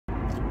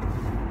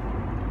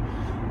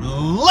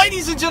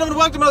Ladies and gentlemen,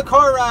 welcome to the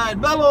car ride.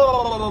 Blah,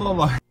 blah, blah, blah,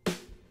 blah.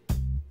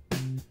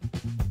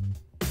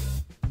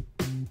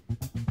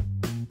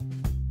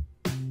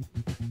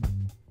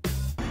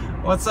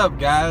 What's up,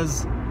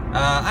 guys?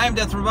 I'm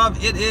Death from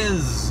Above. It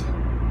is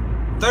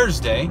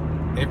Thursday,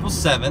 April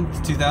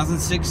 7th,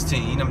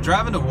 2016. I'm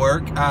driving to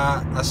work.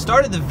 I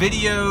started the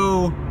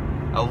video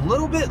a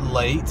little bit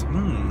late.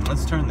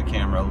 Let's turn the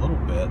camera a little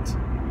bit.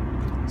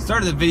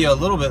 Started the video a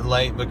little bit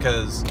late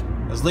because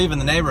I was leaving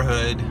the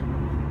neighborhood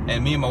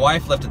and me and my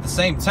wife left at the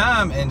same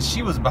time, and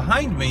she was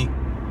behind me,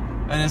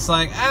 and it's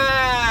like,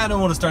 I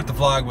don't want to start the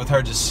vlog with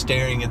her just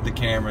staring at the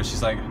camera.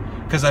 She's like,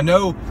 because I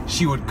know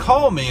she would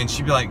call me and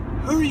she'd be like,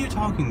 who are you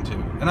talking to?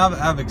 And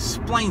I've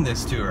explained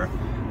this to her.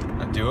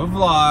 I do a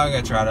vlog,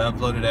 I try to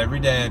upload it every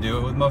day, I do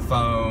it with my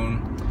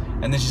phone,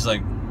 and then she's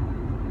like,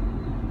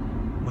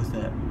 what's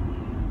that?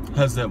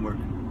 How's that work?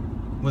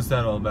 What's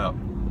that all about?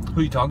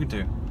 Who are you talking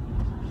to?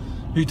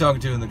 Who are you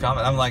talking to in the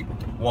comment? I'm like,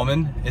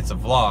 woman, it's a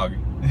vlog.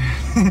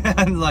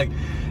 And like,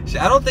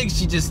 I don't think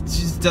she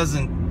just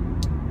doesn't,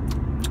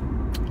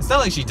 it's not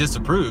like she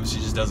disapproves, she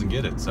just doesn't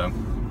get it. So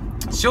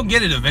she'll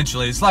get it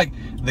eventually. It's like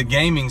the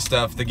gaming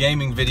stuff, the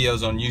gaming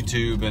videos on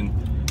YouTube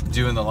and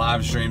doing the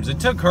live streams. It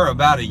took her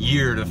about a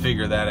year to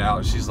figure that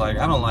out. She's like,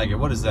 I don't like it.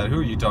 What is that? Who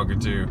are you talking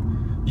to?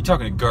 You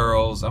talking to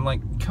girls? I'm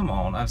like, come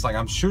on. I was like,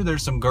 I'm sure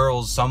there's some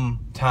girls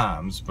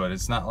sometimes, but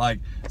it's not like,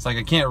 it's like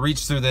I can't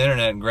reach through the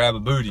internet and grab a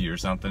booty or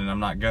something, and I'm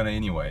not gonna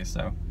anyway.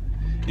 So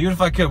even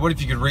if I could, what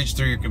if you could reach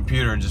through your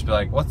computer and just be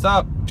like, what's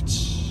up?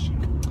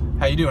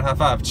 How you doing? High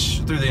five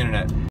through the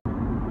internet.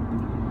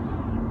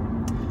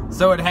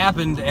 So it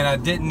happened, and I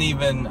didn't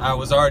even, I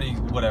was already,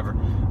 whatever.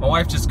 My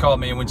wife just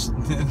called me, and when she,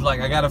 like,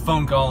 I got a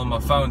phone call on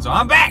my phone, so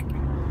I'm back!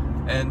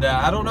 And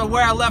I don't know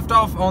where I left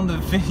off on the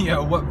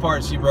video, what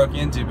part she broke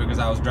into, because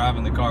I was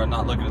driving the car and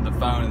not looking at the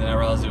phone, and then I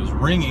realized it was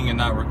ringing and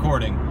not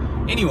recording.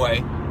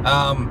 Anyway,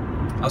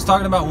 I was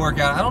talking about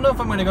workout. I don't know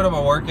if I'm going to go to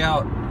my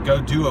workout, go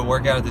do a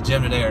workout at the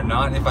gym today or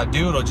not. If I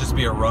do, it'll just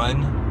be a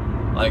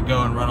run, like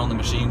go and run on the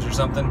machines or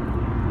something.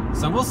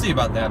 So we'll see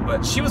about that.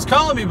 But she was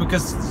calling me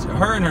because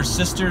her and her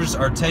sisters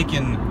are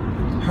taking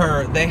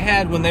her, they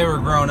had, when they were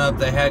growing up,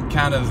 they had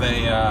kind of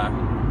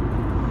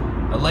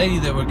a lady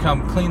that would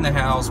come clean the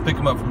house, pick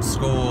them up from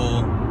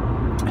school,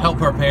 help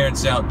her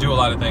parents out, do a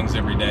lot of things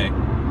every day.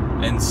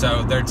 And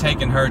so they're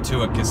taking her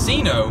to a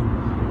casino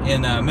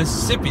in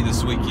Mississippi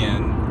this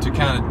weekend to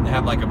kind of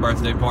have like a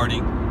birthday party.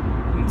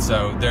 And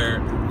so they're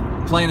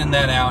planning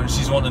that out, and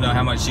she's wanting to know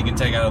how much she can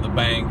take out of the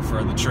bank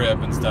for the trip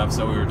and stuff.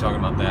 So we were talking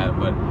about that,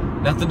 but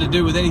nothing to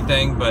do with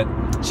anything. But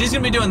she's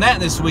gonna be doing that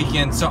this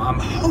weekend, so I'm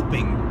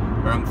hoping,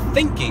 or I'm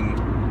thinking,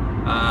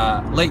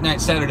 late night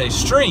Saturday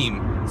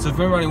stream. So if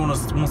everybody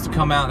wants to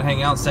come out and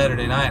hang out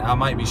Saturday night, I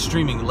might be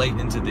streaming late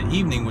into the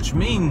evening, which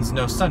means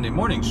no Sunday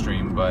morning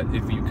stream. But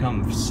if you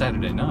come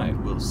Saturday night,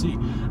 we'll see.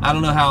 I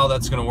don't know how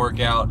that's gonna work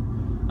out.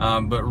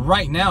 But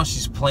right now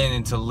she's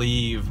planning to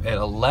leave at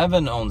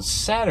 11 on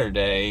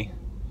Saturday.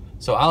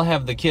 So I'll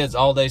have the kids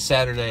all day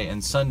Saturday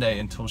and Sunday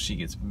until she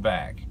gets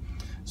back.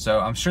 So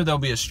I'm sure there'll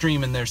be a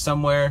stream in there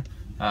somewhere,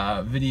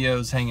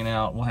 videos, hanging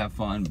out, we'll have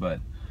fun. But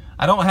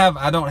I don't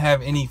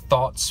have any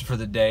thoughts for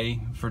the day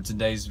for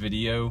today's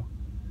video.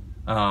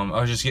 I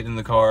was just getting in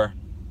the car,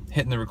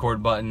 hitting the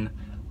record button,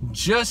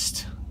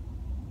 just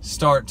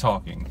start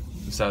talking.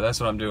 So that's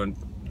what I'm doing.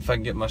 If I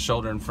can get my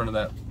shoulder in front of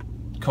that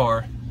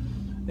car.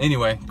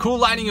 Anyway, cool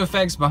lighting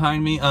effects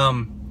behind me.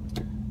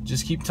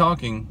 Just keep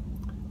talking.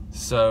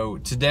 So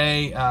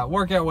today,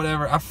 workout,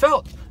 whatever.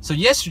 So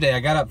yesterday I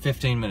got up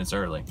 15 minutes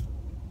early,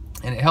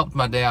 and it helped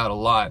my day out a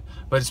lot.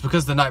 But it's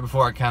because the night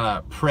before I kind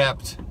of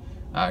prepped,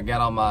 got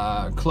all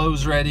my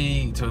clothes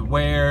ready to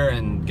wear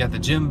and got the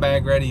gym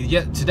bag ready.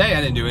 Yet today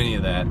I didn't do any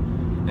of that.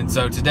 And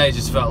so today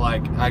just felt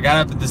like I got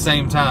up at the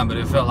same time, but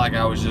it felt like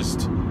I was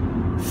just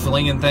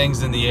flinging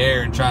things in the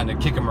air and trying to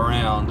kick them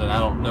around. And I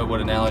don't know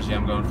what analogy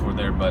I'm going for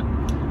there, but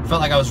it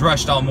felt like I was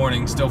rushed all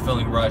morning, still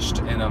feeling rushed.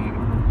 And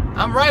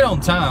I'm right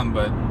on time,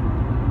 but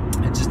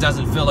it just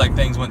doesn't feel like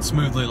things went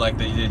smoothly like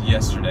they did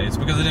yesterday. It's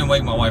because I didn't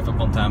wake my wife up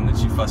on time that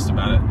she fussed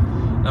about it.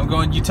 And I'm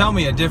going, you tell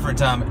me a different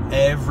time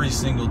every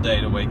single day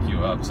to wake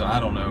you up, so I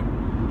don't know.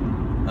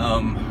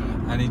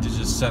 I need to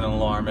just set an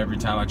alarm every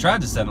time. I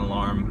tried to set an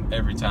alarm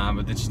every time,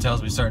 but then she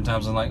tells me certain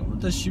times, I'm like, well,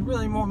 does she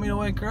really want me to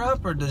wake her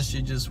up, or does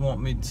she just want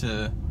me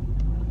to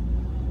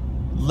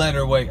let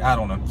her wake? I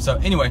don't know. So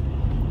anyway,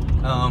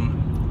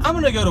 I'm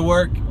gonna go to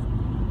work.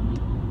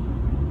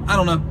 I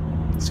don't know.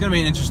 It's gonna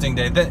be an interesting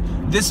day.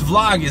 This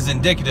vlog is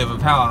indicative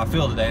of how I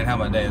feel today and how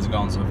my day has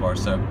gone so far.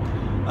 So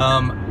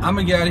I'm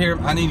gonna get out of here.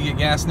 I need to get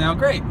gas now.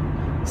 Great.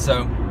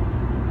 So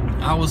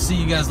I will see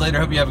you guys later.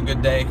 Hope you have a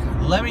good day.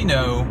 Let me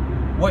know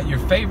what your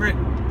favorite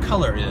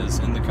color is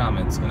in the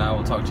comments, and I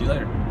will talk to you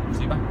later.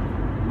 See you. Bye.